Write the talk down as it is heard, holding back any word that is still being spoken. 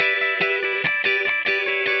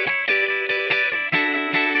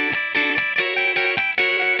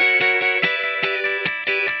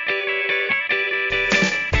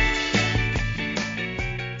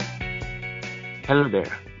Hello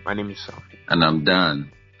there, my name is Sam. And I'm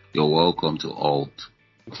Dan. You're welcome to Alt.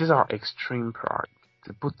 It is our extreme pride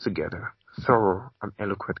to put together thorough and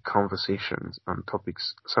eloquent conversations on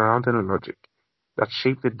topics surrounding logic that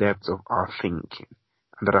shape the depths of our thinking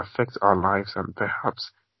and that affect our lives and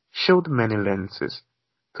perhaps show the many lenses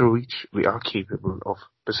through which we are capable of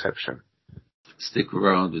perception. Stick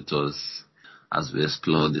around with us as we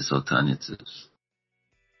explore these alternatives.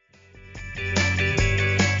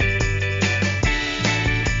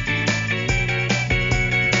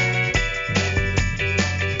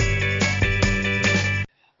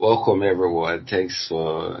 Welcome everyone. Thanks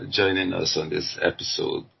for joining us on this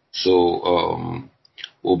episode. So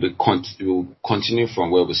we'll continue from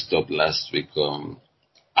where we stopped last week.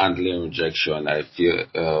 Handling rejection.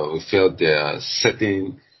 We felt there are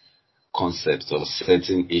certain concepts or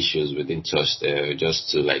certain issues within touch there, just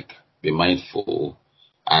to be mindful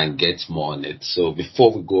and get more on it. So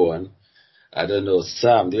before we go on, I don't know,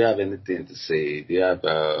 Sam, do you have anything to say? Do you have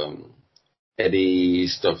any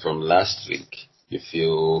stuff from last week you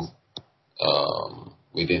feel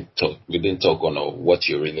we didn't talk on, or what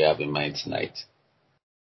you really have in mind tonight?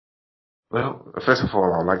 Well, first of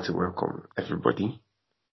all, I'd like to welcome everybody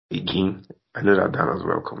again. I know that Dan has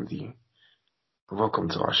welcomed you. Welcome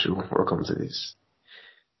to our show. Welcome to this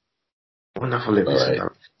wonderful episode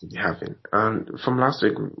that we'll be having. And from last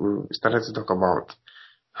week, we started to talk about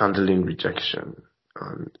handling rejection.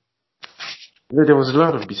 And there was a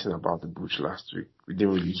lot of beating about the bush last week. We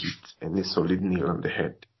didn't really hit any solid nail on the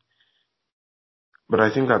head. But I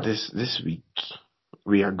think that this week,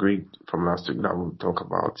 we agreed from last week that we'll talk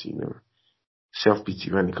about,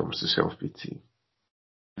 self-pity when it comes to self-pity.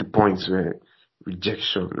 The points where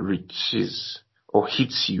rejection reaches or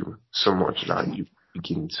hits you so much that you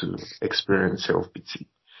begin to experience self-pity.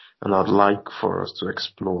 And I'd like for us to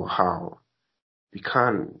explore how we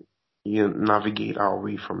can navigate our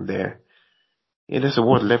way from there. There's a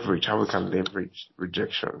word, leverage, how we can leverage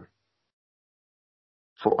rejection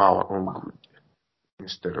for our own good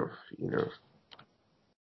instead of,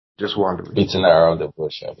 just wallowing. Beating around the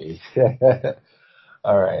bush, I mean.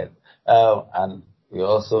 All right. And we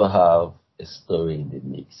also have a story in the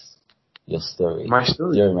mix. Your story. My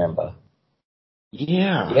story? Do you remember?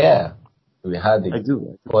 Yeah. Yeah. We had it. I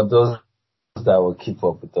do. For those that will keep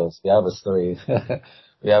up with us, we have a story.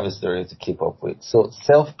 We have a story to keep up with. So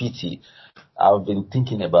self-pity. I've been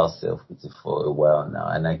thinking about self-pity for a while now,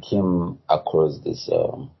 and I came across this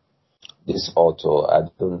author.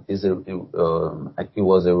 It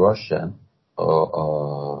was a Russian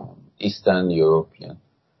or Eastern European.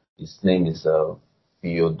 His name is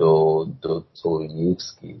Fyodor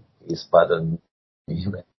Dostoevsky. His pardon me.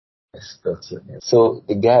 So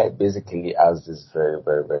the guy basically has this very,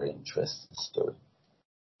 very, very interesting story.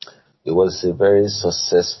 He was a very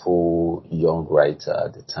successful young writer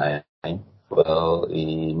at the time. Well,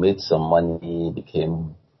 he made some money,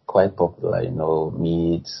 became quite popular,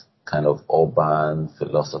 meet kind of urban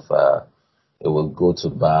philosopher. He would go to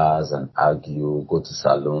bars and argue, go to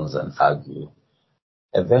salons and argue.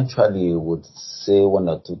 Eventually, he would say one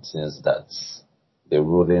or two things that the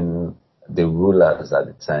rulers at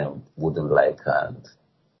the time wouldn't like, and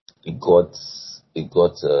he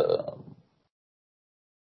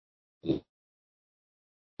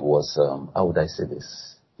was how would I say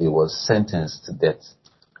this? He was sentenced to death.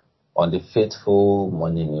 On the fateful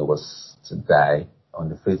morning, he was to die. On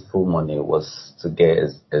the fateful morning, he was to get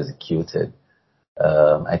executed.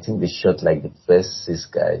 I think they shot the first 6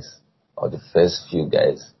 guys or the first few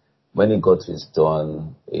guys. When he got to his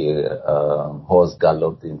turn, a horse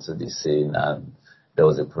galloped into the scene, and there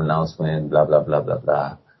was a pronouncement, blah, blah, blah, blah,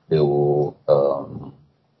 blah. They will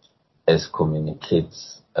excommunicate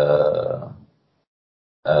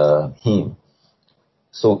him.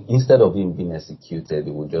 So instead of him being executed,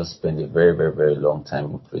 he would just spend a very, very, very long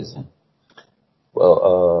time in prison.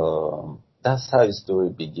 Well, that's how his story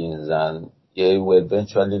begins, and he will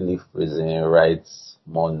eventually leave prison, write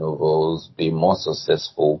more novels, be more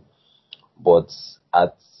successful. But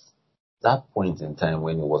at that point in time,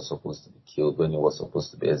 when he was supposed to be killed, when he was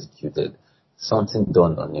supposed to be executed, something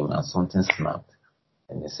dawned on him and something snapped.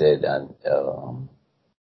 And he said, and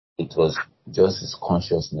it was just his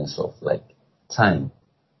consciousness of time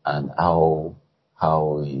and how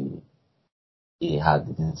he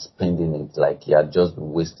had been spending it, he had just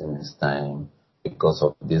been wasting his time because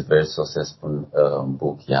of this very successful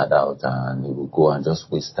book he had out, and he would go and just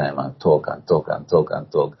waste time and talk and talk and talk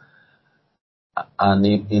and talk. And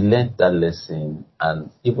he learned that lesson, and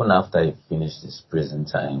even after he finished his prison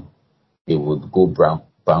time, he would go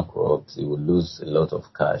bankrupt, he would lose a lot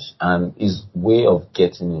of cash, and his way of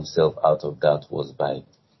getting himself out of that was by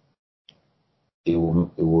he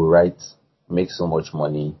will write, make so much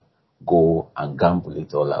money, go and gamble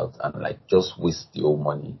it all out, and like just waste the whole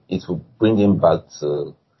money. It will bring him back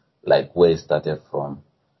to like where he started from.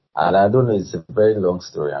 And I don't know, it's a very long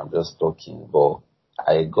story. I'm just talking, but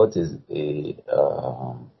I got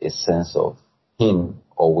a sense of him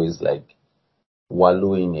always like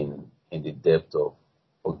wallowing in the depth of,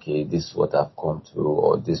 okay, this is what I've come through,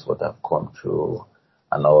 or this is what I've come through,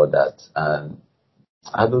 and all that. And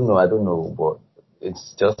I don't know, but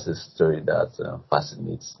it's just a story that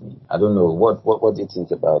fascinates me. I don't know what do you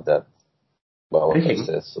think about that, about what I Okay.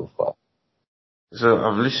 said so far? So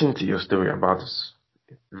I've listened to your story about this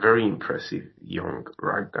very impressive young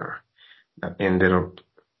writer that ended up,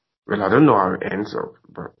 well, I don't know how it ends up,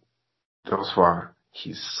 but thus far,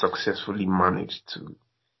 he's successfully managed to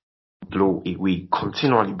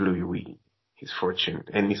continually blow away his fortune,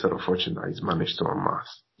 any sort of fortune that he's managed to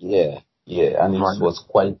amass. Yeah, and it Via was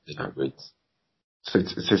quite that. deliberate. So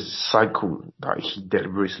it's a cycle that he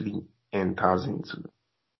deliberately enters into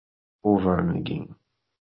over and again.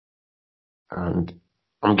 And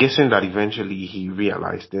I'm guessing that eventually he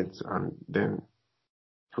realized it and then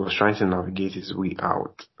he was trying to navigate his way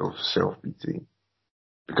out of self-pity.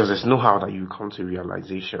 Because there's no how that you come to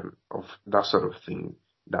realization of that sort of thing,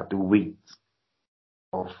 that the weight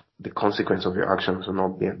of the consequence of your actions will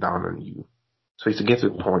not bear down on you. So it's to get to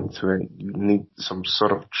a point where you need some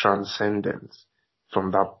sort of transcendence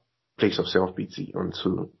from that place of self-pity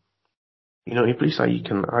onto, a place that you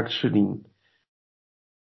can actually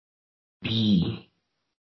be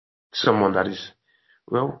someone that is,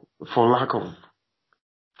 well,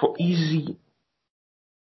 for easy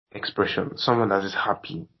expression, someone that is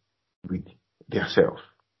happy with their self,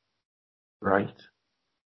 right?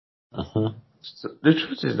 Uh-huh. So the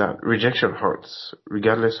truth is that rejection hurts,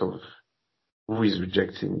 regardless of who is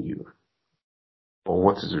rejecting you or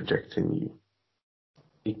what is rejecting you.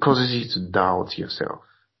 It causes you to doubt yourself.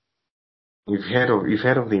 You've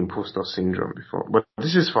heard of the imposter syndrome before, but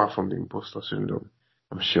this is far from the imposter syndrome,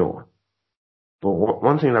 I'm sure. But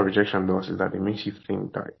one thing that rejection does is that it makes you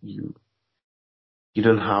think that you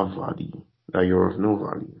don't have value, that you're of no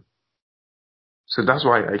value. So that's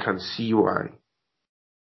why I can see why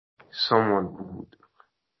someone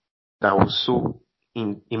that was so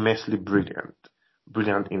immensely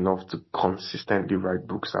brilliant enough to consistently write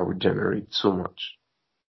books that would generate so much.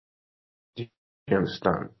 Do you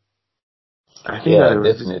understand? I think that Yeah, there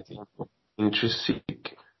was this definitely.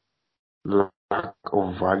 intrinsic lack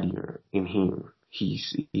of value in him.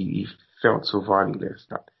 He felt so valueless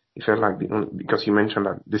that he felt like because you mentioned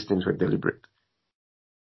that these things were deliberate.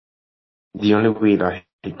 The only way that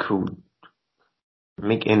he could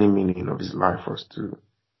make any meaning of his life was to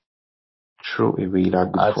throw away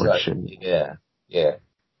that good fortune. Actually, yeah,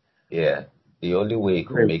 yeah. The only way he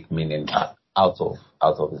could Right. make meaning out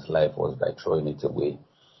of his life was by throwing it away.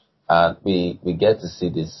 And we get to see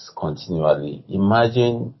this continually.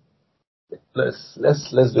 Imagine, let's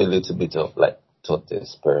do a little bit of like thought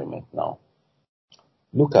experiment now.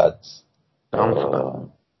 Look at Down for that. uh,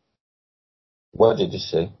 what did you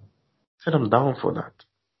say? Said I'm down for that.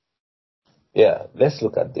 Yeah, let's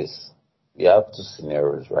look at this. We have two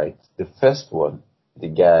scenarios, right? The first one, the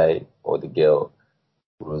guy or the girl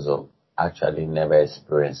grows up actually never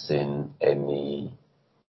experiencing any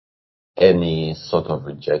sort of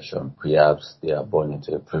rejection. Perhaps they are born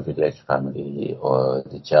into a privileged family, or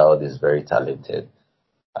the child is very talented,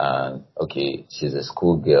 and okay, she's a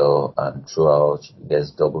school girl, and throughout she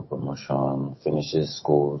gets double promotion, finishes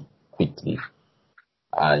school quickly,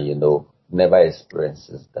 and never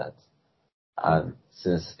experiences that. And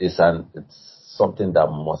since it's something that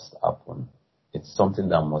must happen, it's something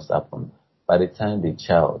that must happen. By the time the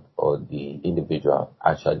child or the individual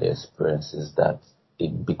actually experiences that,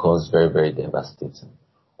 it becomes very, very devastating.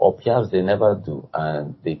 Or perhaps they never do,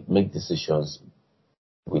 and they make decisions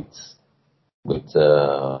with with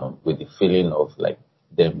the feeling of like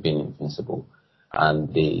them being invincible,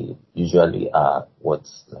 and they usually are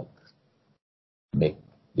what's like make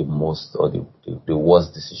the most or the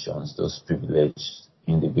worst decisions, those privileged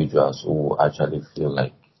individuals who actually feel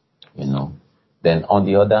like, you know. Then on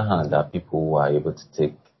the other hand, there are people who are able to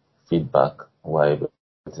take feedback, who are able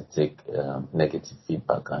to take negative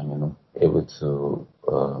feedback and, able to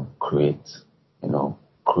create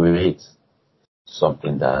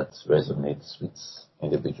something that resonates with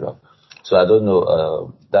individual. So I don't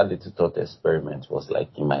know, that little thought experiment was like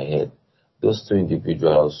in my head. Those two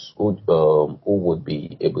individuals who would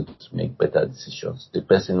be able to make better decisions. The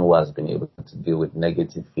person who has been able to deal with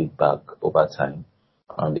negative feedback over time,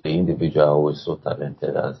 and the individual who is so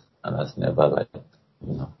talented and has never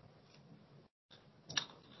you know.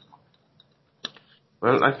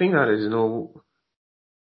 Well, I think that there is no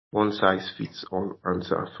one size fits all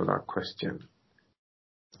answer for that question.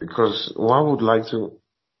 Because what I would like to,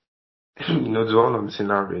 dwell on the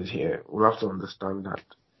scenarios here, we have to understand that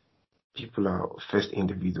people are first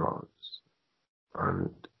individuals. And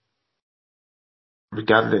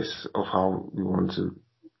regardless of how we want to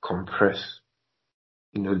compress,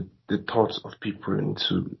 the thoughts of people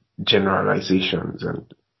into generalizations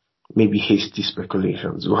and maybe hasty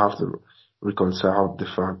speculations, we have to reconcile the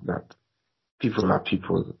fact that people are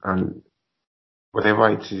people, and whatever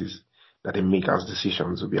it is that they make as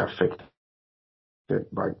decisions will be affected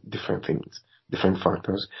by different things, different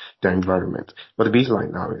factors, their environment. But the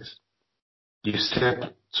baseline now is you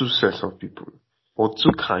set two sets of people or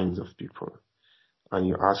two kinds of people, and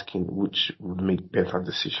you're asking which would make better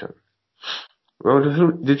decisions. Well,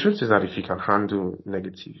 the truth is that if you can handle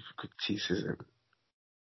negative criticism,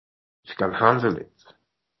 if you can handle it,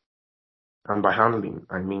 and by handling,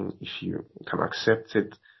 I mean if you can accept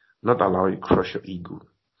it, not allow it to crush your ego,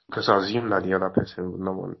 because I assume that the other person would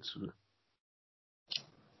not want to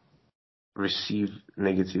receive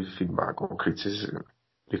negative feedback or criticism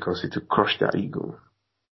because it will crush their ego,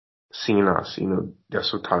 seeing as, they're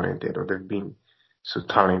so talented or they've been so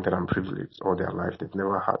talented and privileged all their life. They've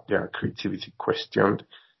never had their creativity questioned.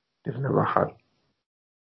 They've never had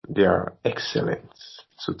their excellence,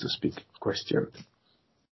 so to speak, questioned.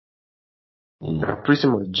 They're pretty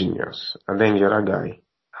much genius. And then the other guy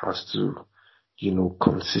has to,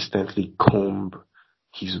 consistently comb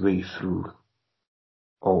his way through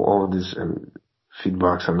all these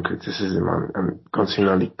feedbacks and criticism and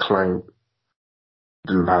continually climb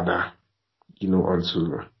the ladder,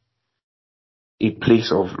 onto a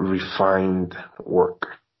place of refined work.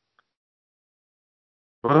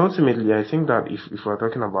 But ultimately, I think that if we're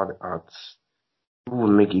talking about the arts, who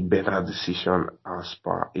will make a better decision as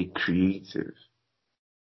per a creative?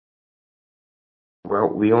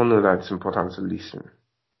 Well, we all know that it's important to listen.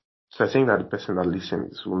 So I think that the person that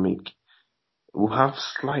listens will have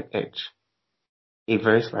slight edge, a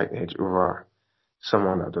very slight edge over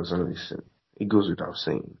someone that doesn't listen. It goes without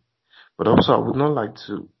saying. But also, I would not like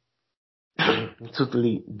to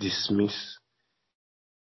totally dismiss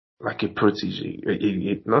like a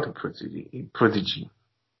protege, not a protege, a prodigy,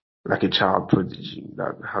 like a child prodigy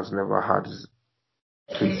that has never had his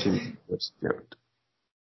creativity questioned.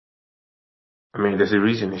 I mean, there's a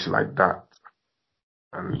reason it's like that.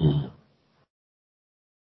 And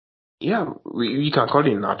yeah, we can call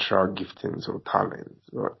it natural giftings or talents,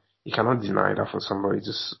 but you cannot deny that for somebody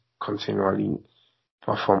to continually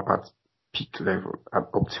perform at peak level, at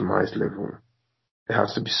optimized level. There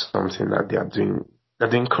has to be something that they're doing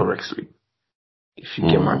correctly. If you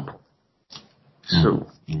get my point. So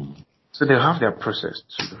they have their process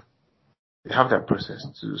too.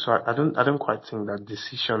 So I don't quite think that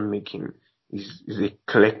decision making is a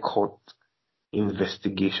clear cut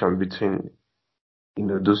investigation between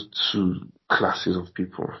those two classes of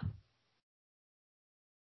people.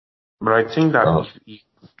 But I think that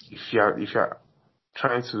if you're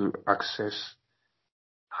trying to access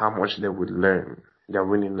how much they would learn, their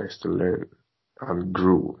willingness to learn and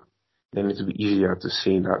grow, then it will be easier to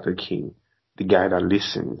say that, okay, the guy that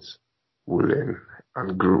listens will learn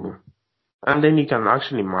and grow. And then you can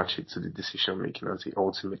actually match it to the decision making and say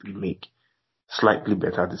ultimately make slightly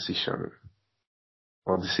better decisions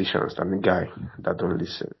than the guy that don't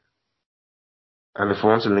listen. And if we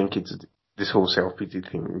want to link it to this whole self-pity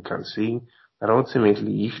thing, we can see that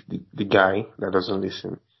ultimately if the guy that doesn't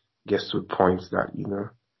listen gets to a point that,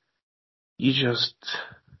 you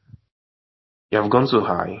have gone so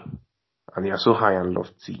high and you are so high and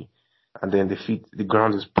lofty, and then the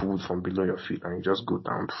ground is pulled from below your feet and you just go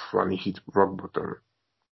down and you hit rock bottom,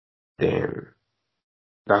 then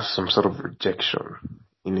that's some sort of rejection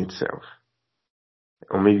in itself.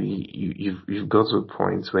 Or maybe you've got to a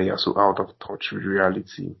point where you're so out of touch with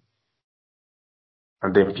reality,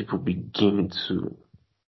 and then people begin to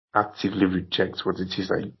actively reject what it is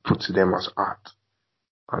that you put to them as art,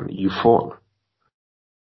 and you fall.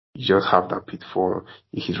 You just have that pitfall,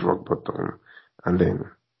 you hit rock bottom, and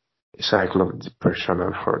then a cycle of depression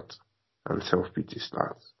and hurt and self-pity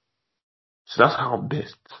starts. So that's how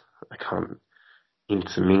best I can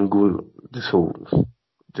intermingle this whole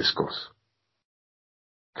discourse.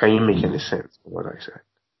 Can you make any sense of what I said?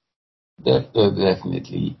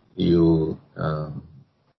 Definitely. You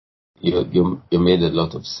made a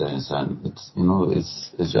lot of sense, and it's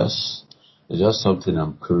just something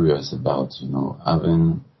I'm curious about.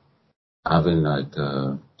 Having like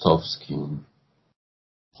tough skin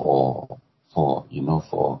for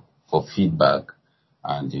feedback,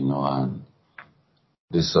 and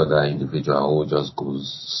this other individual who just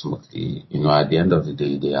goes smoothly. At the end of the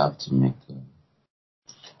day, they have to make.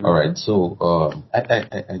 All right, so I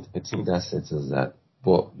think that settles that.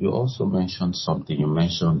 But you also mentioned something. You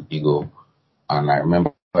mentioned ego, and I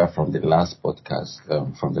remember from the last podcast,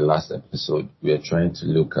 from the last episode, we are trying to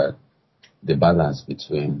look at the balance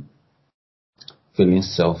between feeling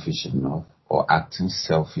selfish enough or acting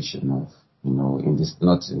selfish enough. In this,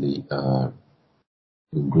 not in the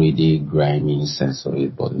greedy, grimy sense of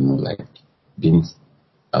it, but like being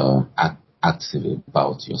active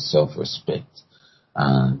about your self-respect,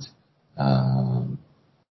 and on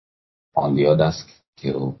the other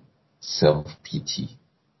scale, self-pity.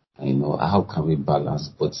 How can we balance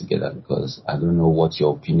both together? Because I don't know what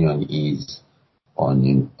your opinion is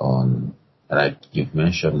on like you've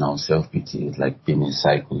mentioned now, self-pity is like being in a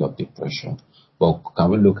cycle of depression. But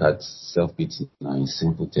can we look at self-pity now in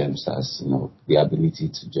simple terms as, the ability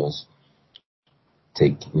to just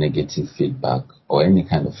take negative feedback or any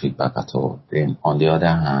kind of feedback at all? Then on the other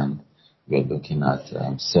hand, we're looking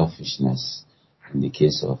at selfishness in the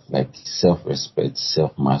case of like self-respect,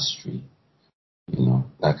 self-mastery,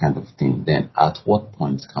 that kind of thing. Then at what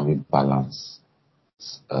point can we balance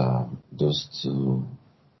those two?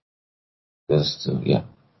 Yeah.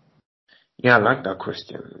 Yeah, I like that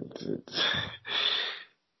question.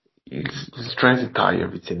 It's trying to tie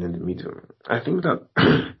everything in the middle. I think that,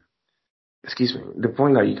 excuse me, the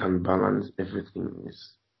point that you can balance everything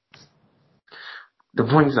is, the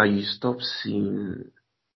point is that you stop seeing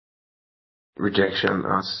rejection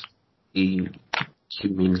as a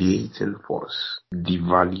humiliating force,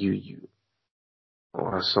 devalue you,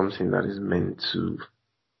 or as something that is meant to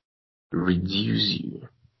reduce you.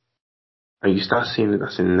 And you start seeing it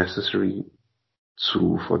as a necessary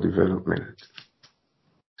tool for development.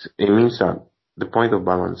 It means that the point of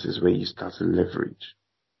balance is where you start to leverage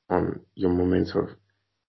on your moments of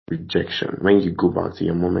rejection. When you go back to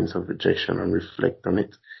your moments of rejection and reflect on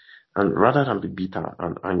it, and rather than be bitter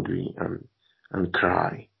and angry and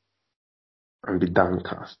cry and be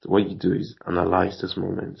downcast, what you do is analyze those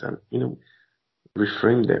moments and,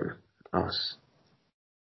 reframe them as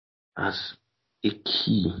a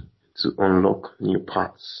key to unlock new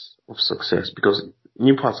paths of success, because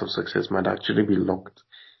new paths of success might actually be locked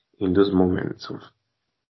in those moments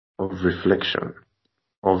of reflection,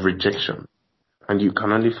 of rejection. And you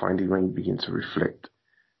can only find it when you begin to reflect.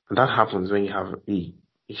 And that happens when you have a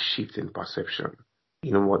shift in perception.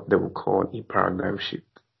 What they will call a paradigm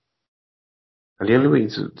shift. And the only way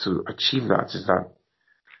to achieve that is that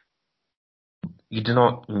you do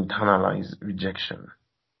not internalize rejection.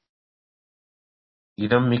 You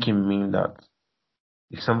don't make it mean that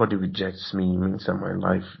if somebody rejects me, it means that my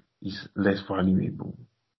life is less valuable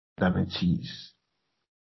than it is.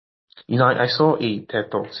 I saw a TED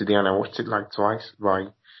Talk today and I watched it like twice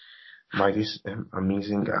by this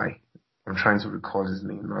amazing guy. I'm trying to recall his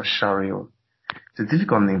name now, Shariel. It's a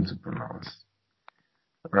difficult name to pronounce,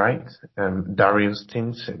 right? Daryl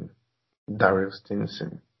Stinson.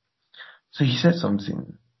 So he said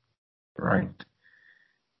something, right?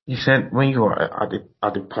 He said when you are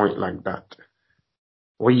at a point like that,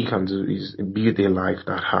 what you can do is build a life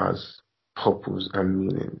that has purpose and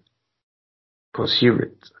meaning. Pursue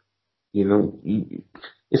it.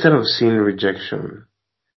 Instead of seeing rejection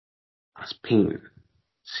as pain,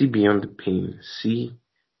 see beyond the pain. See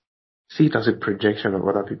it as a projection of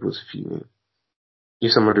other people's feeling.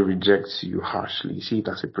 If somebody rejects you harshly, see it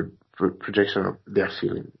as a projection of their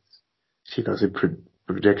feelings. See it as a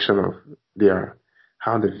projection of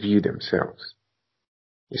how they view themselves.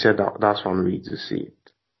 He said that's one way to see it.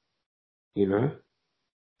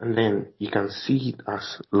 And then you can see it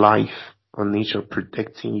as life or nature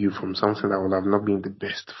protecting you from something that would have not been the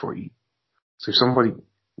best for you. So if somebody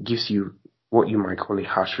gives you what you might call a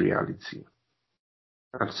harsh reality,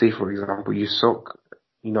 and say, for example, you suck,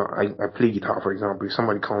 I play guitar, for example, if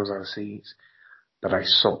somebody comes and says that I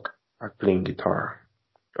suck at playing guitar,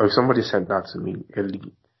 or if somebody said that to me early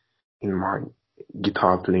in my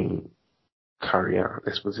guitar playing career,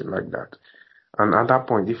 let's put it like that, and at that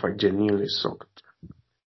point, if I genuinely sucked,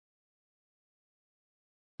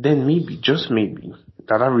 then maybe, just maybe,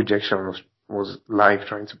 that rejection was life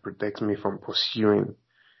trying to protect me from pursuing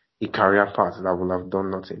a career path that would have done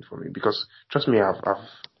nothing for me. Because trust me,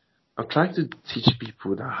 I've tried to teach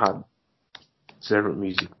people that had zero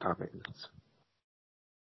music talent,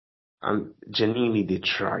 and genuinely they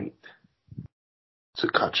tried to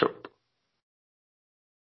catch up.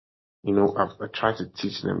 I tried to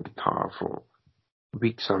teach them guitar for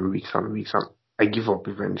weeks and weeks and weeks, and I give up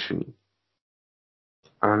eventually.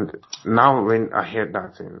 And now when I heard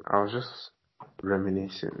that thing, I was just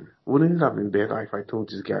reminiscing. Wouldn't it have been better if I told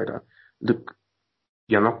this guy that, look,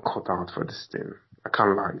 you're not cut out for this thing. I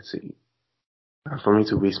can't lie to you. And for me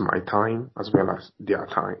to waste my time as well as their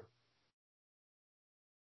time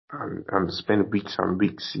and spend weeks and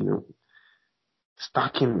weeks,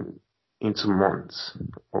 stacking into months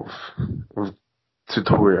of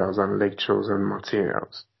tutorials and lectures and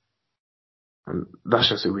materials. And that's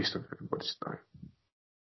just a waste of everybody's time.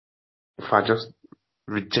 If I just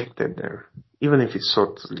rejected them, even if it's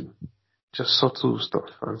subtly, just subtle stuff,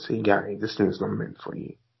 and say, guy, this thing is not meant for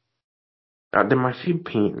you. They might feel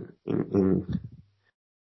pain in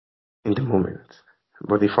the moment.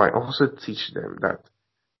 But if I also teach them that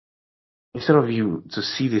instead of you to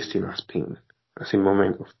see this thing as pain, as a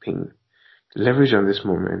moment of pain, leverage on this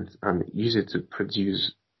moment and use it to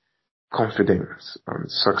produce confidence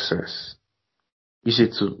and success. Use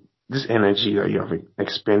it to, this energy that you have been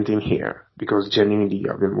expending here, because genuinely you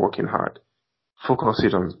have been working hard, focus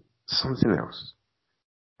it on something else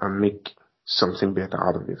and make something better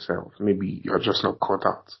out of yourself. Maybe you're just not cut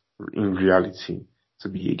out in reality to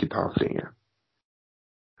be a guitar player.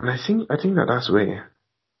 And I think that's where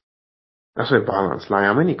balance lies.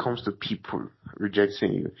 And when it comes to people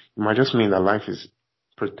rejecting you, it might just mean that life is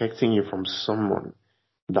protecting you from someone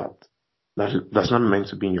that's not meant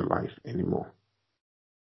to be in your life anymore.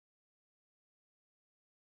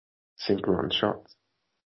 Simple and short.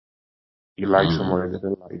 You like someone that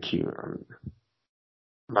doesn't like you, and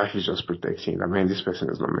life is just protecting you. I mean, this person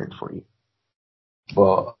is not meant for you.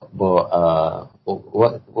 But what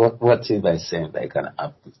if I send like an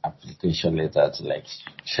application letter to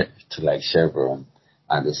Chevron,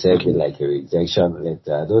 and they send me like a rejection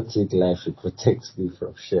letter? I don't think life will protect me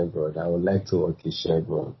from Chevron. I would like to work in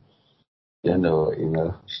Chevron. You know.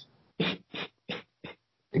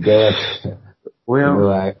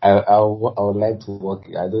 Well, I would like to work.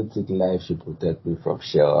 I don't think life should protect me from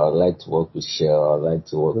Shell. I would like to work with Shell. I would like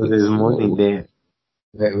to work with. There's money there.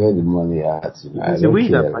 Where the money at? There's a way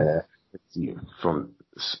that might protect you from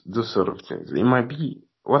those sort of things. It might be,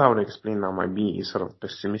 what I would explain now might be a sort of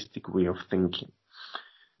pessimistic way of thinking.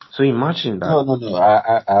 So imagine that. No.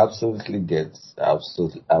 I absolutely get.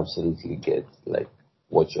 Absolutely get like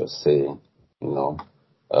what you're saying.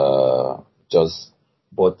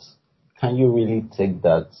 But can you really take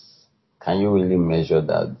that? Can you really measure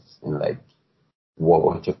that in like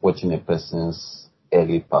watching a person's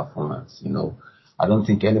early performance? I don't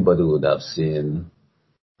think anybody would have seen.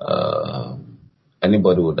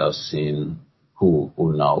 Anybody would have seen who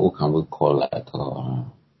can we call like?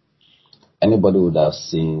 Anybody would have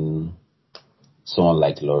seen someone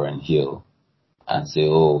like Lauryn Hill and say,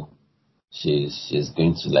 oh, she's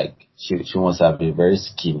going to like she must have been very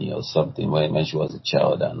skinny or something when she was a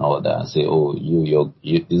child and all that, and say, oh, you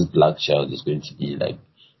this black child is going to be like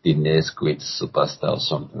the next great superstar or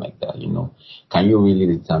something like that. Can you really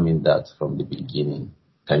determine that from the beginning?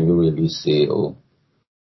 Can you really say, oh,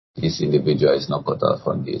 this individual is not cut out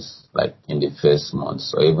from this, like in the first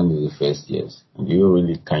months or even in the first years? Can you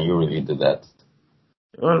really do that?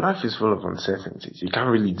 Well, life is full of uncertainties. You can't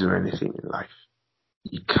really do anything in life.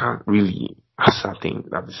 You can't really ascertain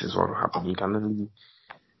that this is what will happen. You can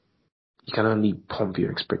only pump your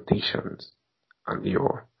expectations and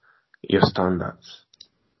your standards.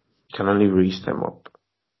 You can only raise them up.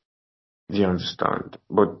 Do you understand?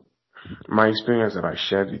 But my experience that I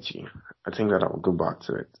shared with you, I think that I will go back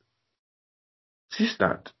to it. Since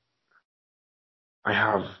that I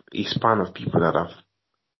have a span of people that have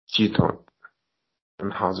tutored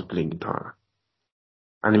on how to play guitar.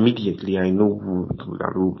 And immediately I know who would be good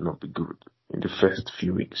and who would not be good in the first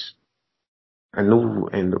few weeks. I know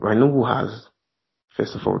who has,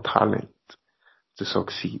 first of all, talent to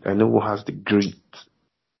succeed. I know who has the grit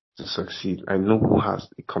to succeed. I know who has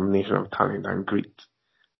a combination of talent and grit.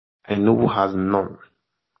 I know who has none.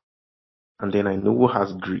 And then I know who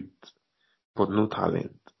has grit, but no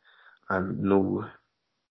talent and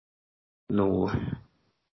no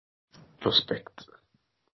prospect.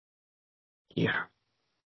 Yeah.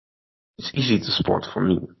 It's easy to spot for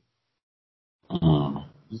me.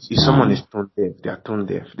 If someone is tone deaf, they are tone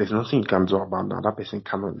deaf. There's nothing you can do about that. That person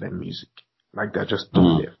cannot learn music. Like they're just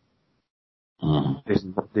tone deaf. There's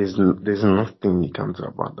nothing you can do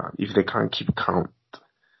about that. If they can't keep count,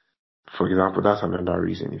 for example, that's another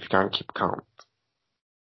reason. If you can't keep count,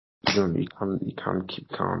 you can't keep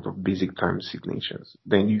count of basic time signatures.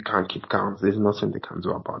 Then you can't keep count. There's nothing they can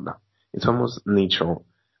do about that. It's almost nature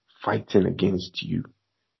fighting against you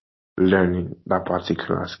learning that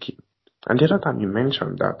particular skill. And the other time you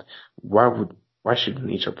mentioned that why should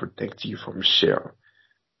nature protect you from Shell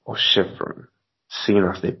or Chevron, seeing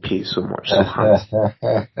as they pay so much to hands?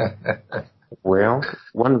 Well,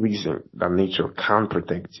 one reason that nature can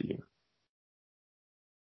protect you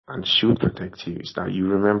and should protect you is that you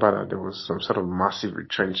remember that there was some sort of massive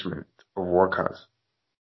retrenchment of workers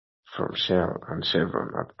from Shell and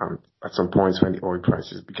Chevron at some points when the oil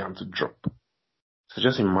prices began to drop. So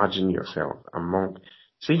just imagine yourself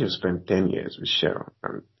say you spent 10 years with Shell,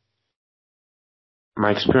 and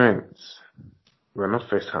my experience, well, not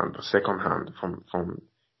first hand, but second hand from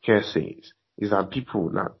hearsays, is that people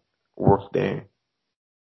that work there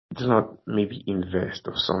do not maybe invest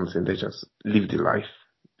or something, they just live the life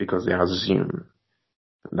because they assume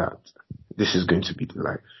that this is going to be the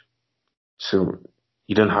life. So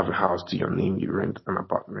you don't have a house to your name, you rent an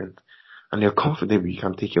apartment, and you're comfortable, you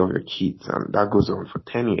can take care of your kids, and that goes on for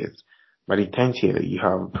 10 years. By the 10th year, you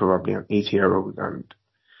have probably an 8-year-old and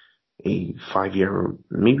a 5-year-old,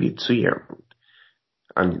 maybe a 2-year-old,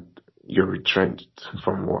 and you're retrenched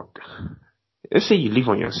from work. Let's say you live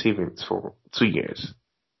on your savings for 2 years,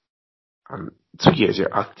 and 2 years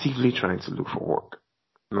you're actively trying to look for work.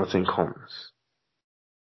 Nothing comes.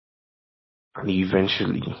 And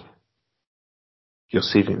eventually, your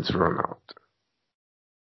savings run out.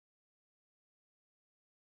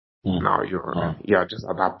 Now you're just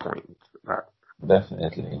at that point.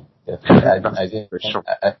 Definitely. I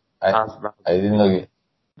didn't know you.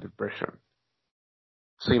 Depression.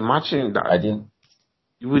 So imagine that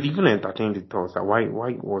you would even entertain the thoughts that why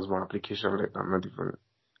was my application letter not even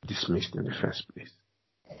dismissed in the first place?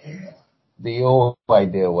 The whole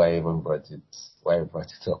idea why I brought it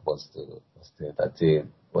up was to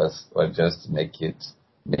entertain, was just to make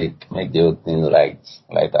the whole thing light.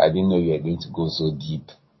 Like I didn't know you were going to go so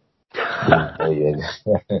deep.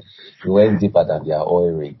 You went deeper than their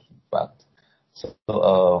oil rig, in fact. So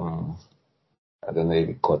I don't know if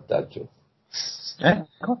you caught that joke. Yeah,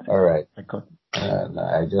 I caught it. All right. I caught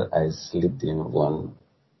it. I slipped in one.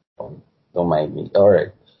 Don't mind me. All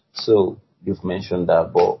right. So you've mentioned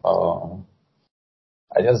that, but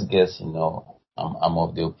I just guess I'm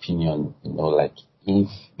of the opinion, like if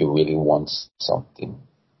you really want something,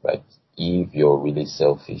 like if you're really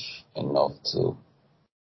selfish enough to.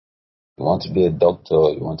 You want to be a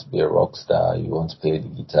doctor, you want to be a rock star, you want to play the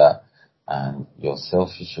guitar, and you're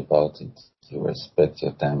selfish about it. You respect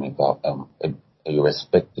your time you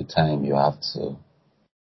respect the time you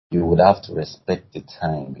would have to respect the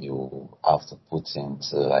time you have to put in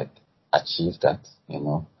to like achieve that,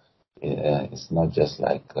 It's not just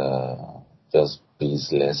like just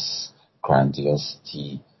baseless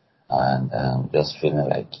grandiosity and just feeling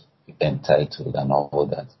like entitled and all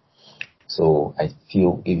that. So I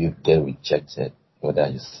feel if you get rejected, whether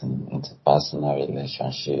it's in interpersonal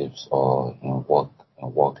relationships or in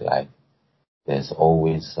work life, there's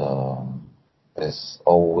always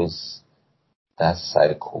that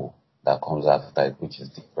cycle that comes after it, which is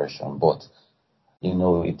depression. But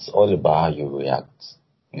it's all about how you react.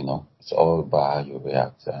 It's all about how you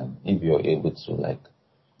react, and if you're able to like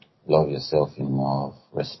love yourself enough,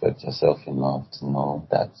 respect yourself enough to know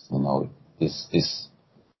that this is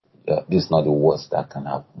not the worst that can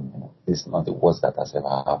happen. This is not the worst that has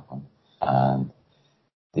ever happened. And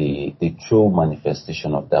the true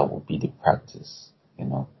manifestation of that will be the practice.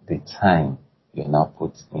 The time you now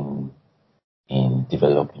put in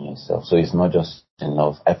developing yourself. So it's not just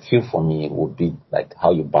enough. I feel for me it would be like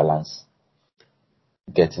how you balance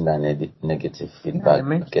getting that negative feedback,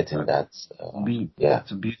 getting that.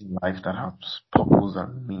 To build a life that has purpose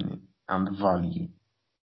and meaning and value,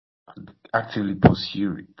 and actively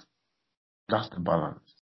pursue it. That's the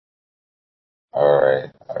balance. All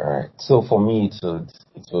right. So for me, it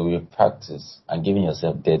will be practice and giving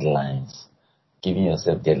yourself deadlines.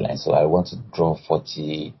 So I want to draw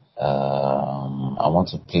 40. I want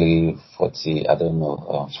to play 40. I don't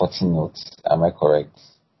know, 40 notes. Am I correct?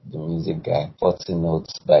 The music guy. 40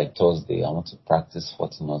 notes by Thursday. I want to practice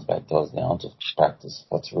 40 notes by Thursday. I want to practice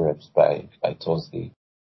 40 reps by Thursday.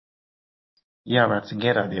 Yeah, but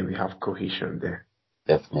together there we have cohesion there.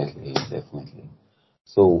 Definitely.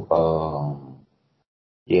 So,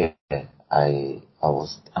 I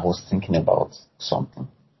was thinking about something.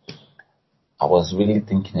 I was really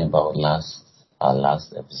thinking about our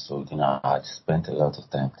last episode. I spent a lot of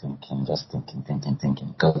time thinking, just thinking,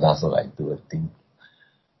 because that's all I do, I think.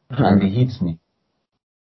 And it hits me.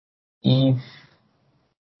 If,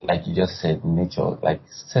 like you just said, nature, like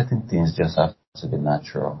certain things just have to be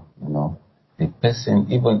natural, The person,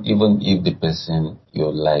 even if the person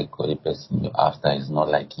you like or the person you're after is not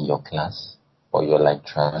like in your class, or you're like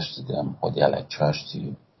trash to them, or they're like trash to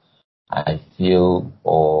you, I feel,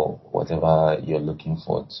 or whatever you're looking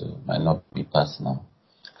for to might not be personal.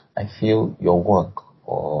 I feel your work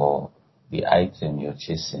or the item you're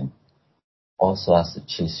chasing also has to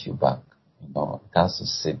chase you back. It has to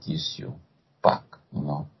seduce you back.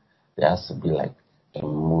 There has to be like a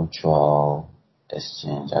mutual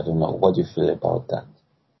exchange. I don't know. What do you feel about that?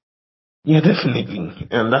 Yeah, definitely.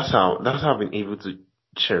 And that's how I've been able to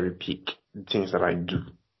cherry pick the things that I do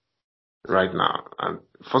right now. And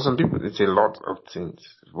for some people, it's a lot of things.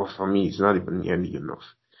 But for me, it's not even nearly enough.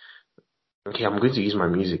 Okay, I'm going to use my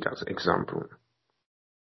music as an example.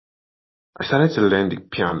 I started to learn the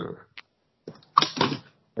piano.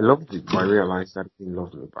 I loved it, but I realized that it didn't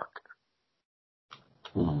love me back.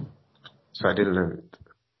 So I didn't learn it.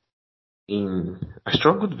 I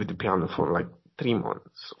struggled with the piano for like 3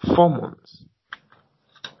 months, 4 months,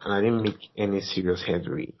 and I didn't make any serious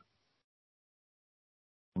headway.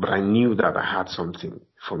 But I knew that I had something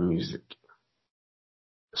for music.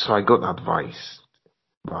 So I got advice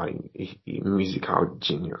by a musical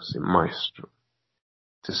genius, a maestro,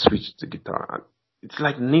 to switch to guitar. It's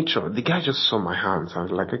like nature. The guy just saw my hands. I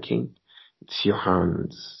was like, okay, it's your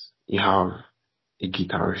hands. You have a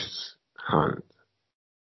guitarist's hand.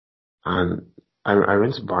 And I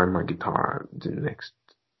went to buy my guitar the next.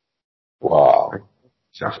 Wow.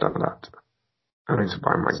 After that, I went to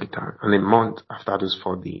buy my guitar. And a month after those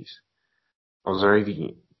 4 days, I was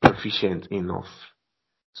already proficient enough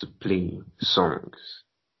to play songs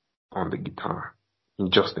on the guitar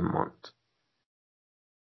in just a month.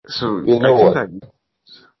 So I think that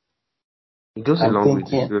it goes a long way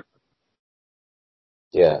to do.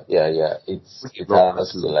 Yeah. It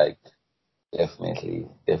has to like definitely.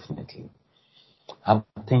 I'm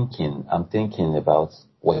thinking about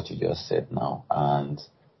what you just said now, and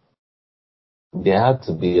there had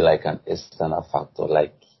to be like an external factor,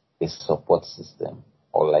 like a support system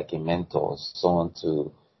or like a mentor, someone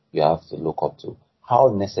you have to look up to. How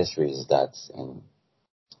necessary is that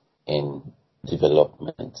in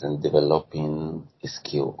development and developing a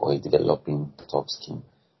skill or developing top skill?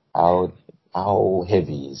 How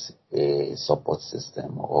heavy is a support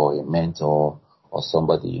system or a mentor or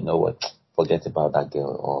somebody, forget about that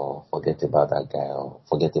girl or forget about that guy or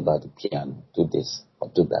forget about the piano, do this or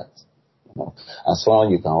do that. And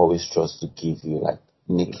someone you can always trust to give you like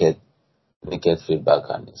naked feedback,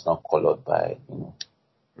 and it's not colored by,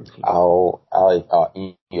 how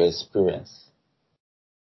in your experience.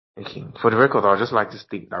 Okay. For the record, I'd just like to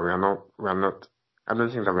state that we are not, I don't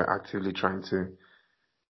think that we're actively trying to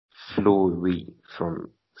flow away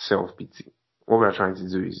from self-pity. What we're trying to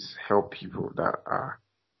do is help people that are,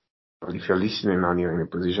 well, if you're listening and you're in a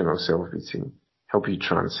position of self-pity, help you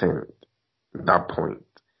transcend that point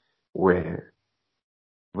where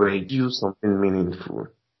you do something meaningful,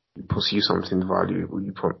 you pursue something valuable,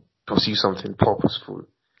 you pursue something purposeful,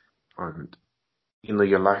 and,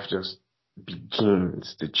 your life just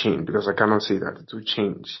begins to change, because I cannot say that it will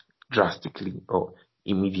change drastically or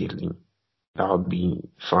immediately. That would be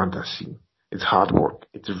fantasy. It's hard work.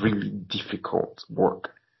 It's really difficult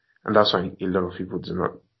work. And that's why a lot of people do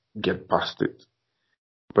not get past it.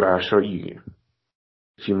 But I assure you,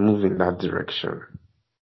 if you move in that direction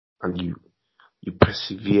and you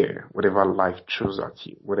persevere, whatever life throws at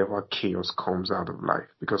you, whatever chaos comes out of life,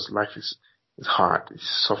 because life is hard,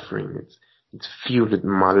 it's suffering, it's filled with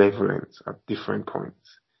malevolence at different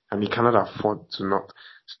points. And you cannot afford to not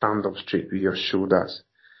stand up straight with your shoulders,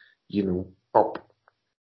 up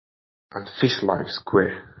and face life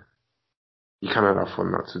square. You cannot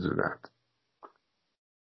afford not to do that.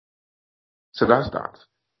 So that's that.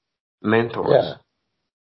 Mentors. Yeah.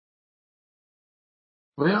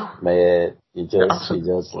 Well, man, you just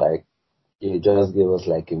give us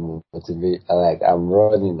like a motivate. Like I'm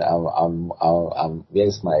running. I'm.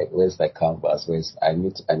 Where's my canvas? I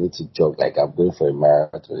need to jog. Like I'm going for a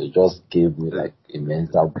marathon. It just gave me like a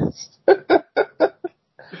mental boost.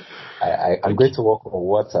 I'm going to walk on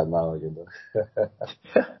water now.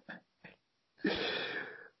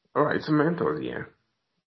 All right. So mentors, yeah.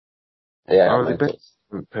 Yeah. It depends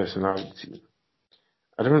on personality.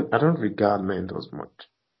 I don't regard mentors much,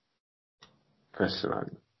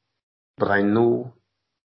 personally, but I know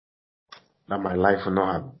that my life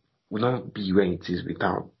will not be where it is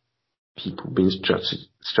without people being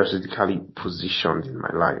strategically positioned in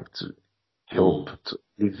my life to help to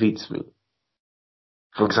elevate me.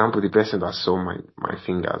 For example, the person that saw my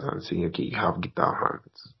fingers and saying, okay, you have guitar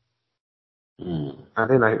hands. And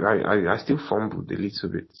then I still fumbled a little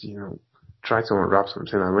bit, try to unwrap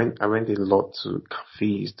something. I went a lot to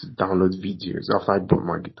cafes to download videos after I bought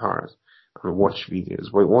my guitars and watch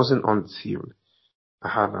videos. But it wasn't until I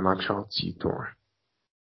had an actual tutor.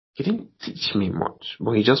 He didn't teach me much,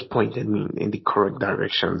 but he just pointed me in the correct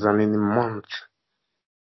directions. And in a month,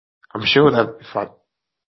 I'm sure that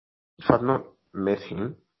if I'd not met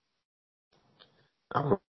him, I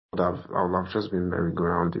would have just been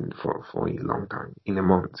merry-go-rounding for a long time. In a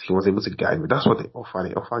month, he was able to guide me. That's what they offer.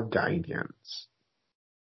 They offer guidance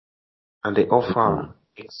and they offer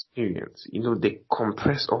experience. They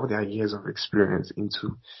compress all their years of experience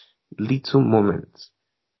into little moments,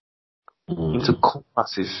 into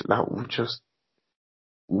compasses that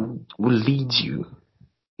will lead you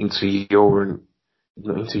into your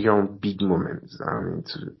own big moments and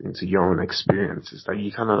into your own experiences that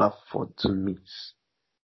you cannot afford to miss.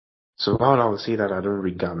 So while I would say that I don't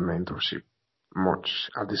regard mentorship much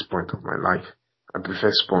at this point of my life, I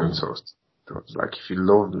prefer sponsors. Like if you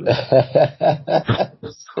love me,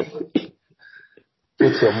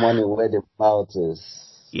 put your money where the mouth is.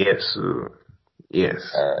 Yes,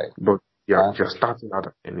 yes. All right. But if you're starting out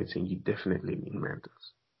at anything, you definitely need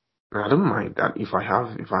mentors. And I don't mind that if I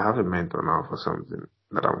have a mentor now for something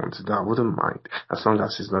that I want to do, I wouldn't mind as long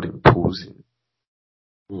as it's not imposing.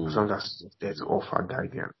 As long as it's there to offer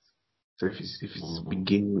guidance. So if it's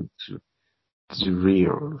beginning to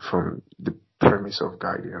derail from the premise of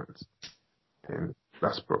guidance, then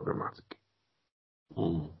that's problematic.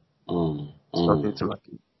 Something to like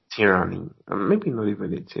tyranny, and maybe not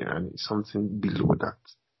even a tyranny, something below that,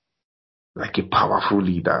 like a powerful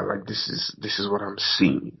leader. Like this is what I'm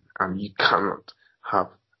seeing, and you cannot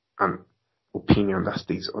have an opinion that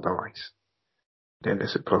states otherwise. Then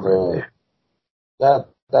there's a problem there.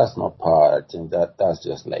 That's not power. I think that's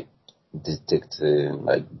just like dictating,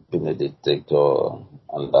 like being a dictator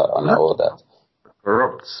and all that.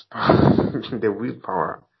 Corrupts the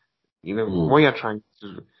willpower. What you're trying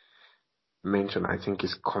to mention, I think,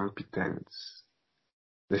 is competence.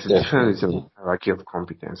 There's a difference between hierarchy of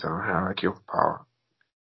competence and hierarchy of power.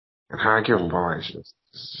 And hierarchy of power is just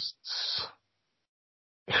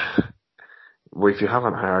but if you have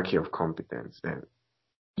a hierarchy of competence, then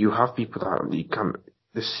you have people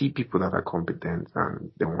they see people that are competent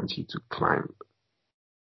and they want you to climb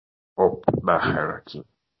up that hierarchy.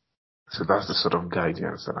 So that's the sort of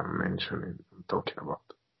guidance that I'm talking about.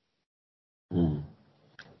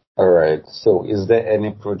 All right. So is there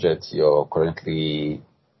any project you're currently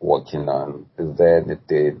working on? Is there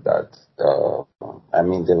anything that,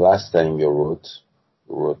 the last time you wrote,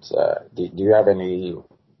 do you have any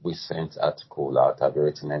recent article out? Have you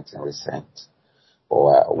written anything recent?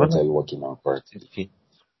 Or what are you working on currently?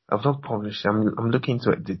 I've not published. I'm looking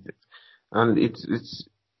to edit it. And it's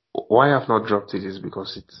why I've not dropped it is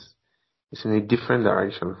because it's in a different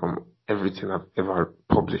direction from everything I've ever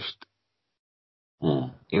published.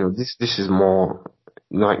 This is more,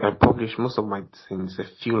 I publish most of my things, they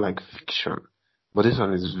feel like fiction, but this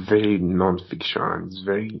one is very non-fiction, and it's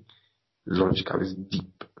very logical, it's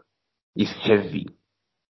deep, it's heavy.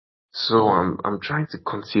 So I'm trying to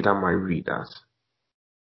consider my readers.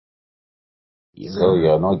 So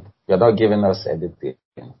you're not giving us anything.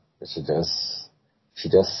 She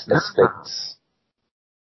just expects.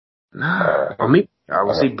 Or maybe I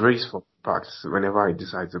would say brace for impact whenever I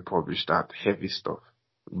decide to publish that heavy stuff.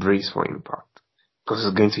 Brace for impact. Because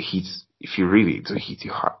it's going to hit, if you read it, it'll hit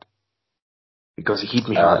you hard. Because it hit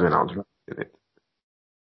me hard when I was writing it.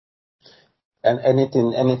 And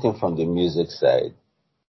anything from the music side?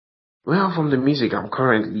 Well, from the music, I'm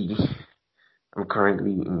currently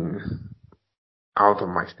out of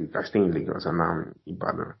my state. I stay in Lagos and now I'm in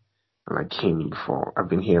Ibadan. And I came before. I've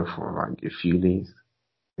been here for like a few days.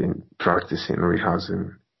 Been practicing,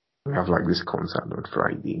 rehearsing. We have like this concert on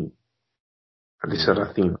Friday. And this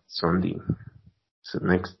other thing Sunday. So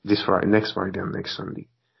next Friday and next Sunday.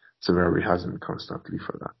 So we're rehearsing constantly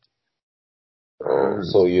for that.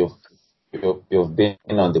 So you've been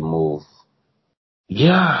on the move.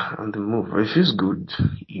 Yeah, on the move. It feels good,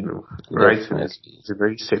 right? It's a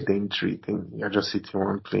very sedentary thing. You're just sitting in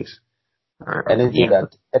one place. Anything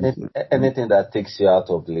that takes you out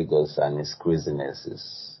of Lagos and its craziness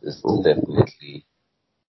is definitely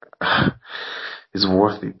it's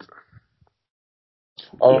worth it.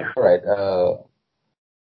 All right.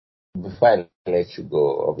 Before I let you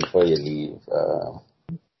go, or before you leave,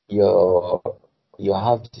 you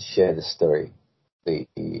have to share the story. The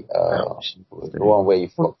one where you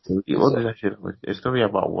fucked. What did I share? A story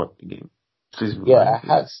about what again? Please. Yeah, I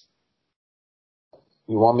had.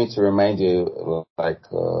 You want me to remind you,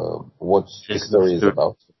 what the story is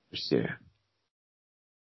about? Yeah.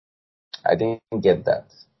 I didn't get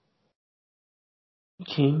that.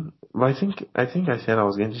 Okay, but I think I said I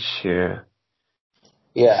was going to share.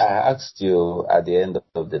 Yeah, I asked you at the end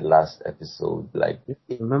of the last episode, if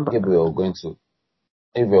we were going to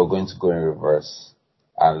go in reverse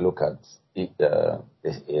and look at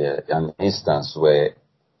an instance where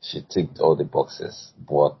she ticked all the boxes,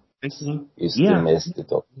 but you still messed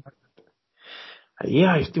it up.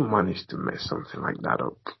 Yeah, I still managed to mess something like that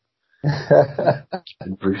up. A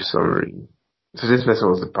brief summary. So this person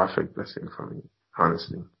was the perfect person for me,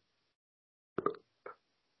 honestly.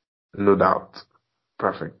 No doubt.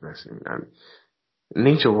 Perfect person. And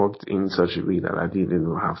nature worked in such a way that I didn't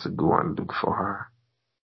even have to go and look for her.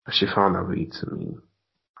 She found her way to me.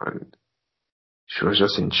 And she was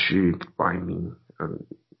just intrigued by me and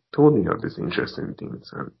told me all these interesting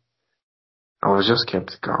things. And I was just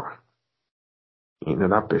skeptical.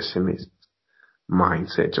 That pessimist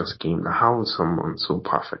mindset just came. How would someone so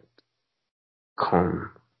perfect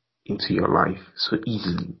come into your life so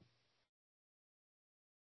easily?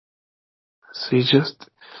 So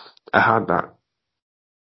I had that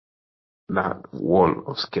wall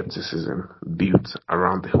of skepticism built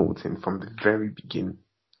around the whole thing from the very beginning.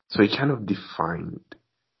 So it kind of defined,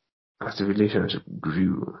 as the relationship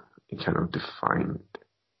grew, it kind of defined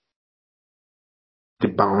the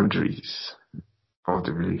boundaries of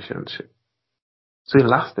the relationship. So it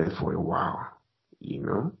lasted for a while,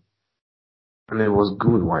 and it was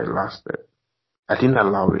good while it lasted. I didn't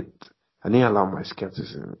allow my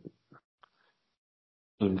skepticism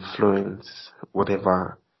influence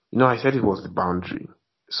whatever, I said it was the boundary.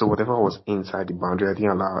 So whatever was inside the boundary, I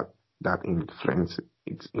didn't allow that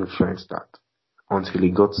it influenced that until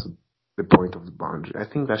it got to the point of the boundary. I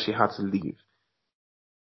think that she had to leave.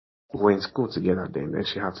 We were in school together then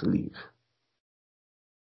she had to leave.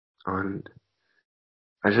 And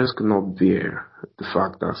I just could not bear the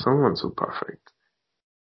fact that someone so perfect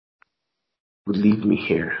would leave me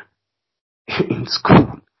here in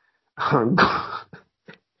school and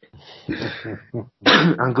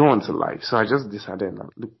go on to life. So I just decided,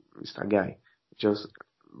 look, Mr. Guy, just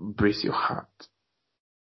brace your heart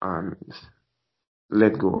and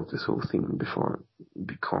let go of this whole thing before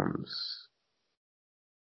you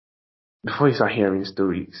start hearing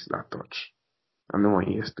stories that touch. I don't want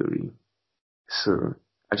to hear a story. So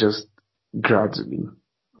I just gradually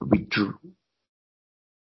withdrew.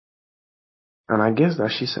 And I guess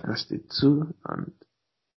that she sensed it too and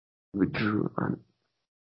withdrew, and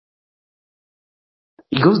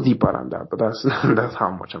it goes deeper than that, but that's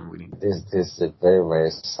how much I'm willing. This is a very,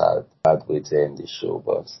 very sad way to end the show,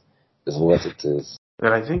 but it's what it is.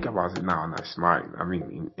 When I think about it now and I smile, I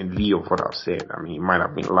mean, in view of what I've said, I mean, it might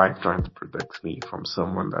have been life trying to protect me from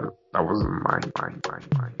someone that wasn't mine.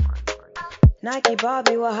 Nike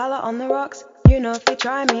Barbie, Wahala on the rocks. If you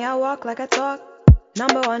try me, I walk like I talk.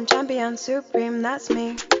 Number one champion, supreme, that's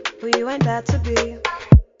me. Who you ain't there to be.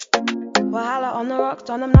 Wahala on the rocks,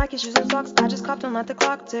 on them Nike shoes and socks. I just copped them, let the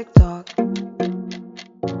clock tick tock.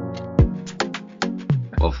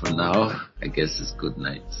 Well, for now, I guess it's good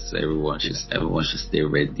night. So everyone should stay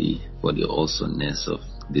ready for the awesomeness of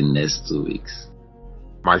the next 2 weeks.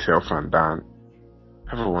 Myself and Dan,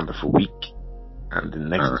 have a wonderful week, and the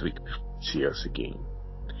next week see us again.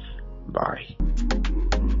 Bye.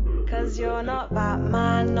 Cause you're not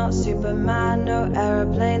Batman, not Superman, no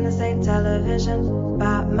aeroplane, this ain't television.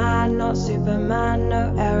 Batman, not Superman,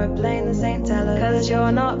 no aeroplane, this ain't television. Cause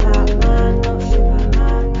you're not Batman, not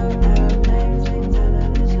Superman, no aeroplane, this ain't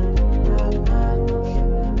television. Batman, not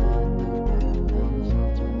Superman,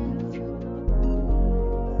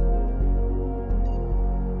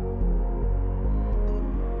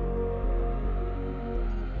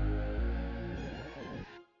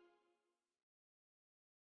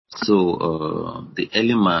 So the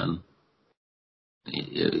early man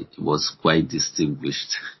was quite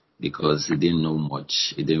distinguished because he didn't know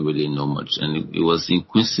much. He didn't really know much. And he was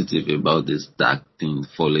inquisitive about this dark thing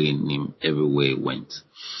following him everywhere he went.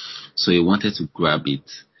 So he wanted to grab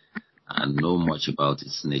it and know much about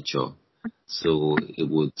its nature. So he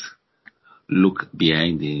would look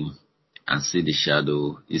behind him and see the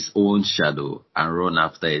shadow, his own shadow, and run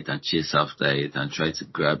after it and chase after it and try to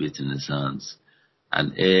grab it in his hands.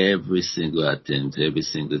 And every single attempt, every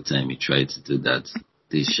single time he tried to do that,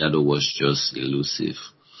 the shadow was just elusive.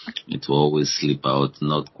 It will always slip out,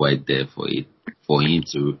 not quite there for him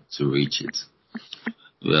to reach it.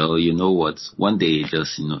 Well, you know what? One day he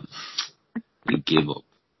just, he gave up.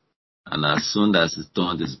 And as soon as he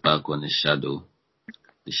turned his back on the shadow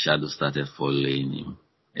started following him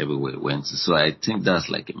everywhere he went. So I think that's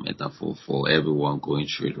like a metaphor for everyone going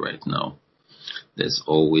through it right now. There's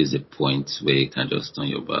always a point where you can just turn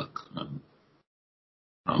your back and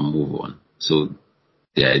move on. So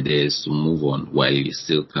the idea is to move on while you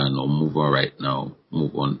still can, or move on right now,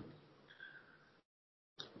 move on.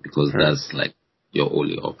 Because that's like your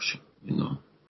only option,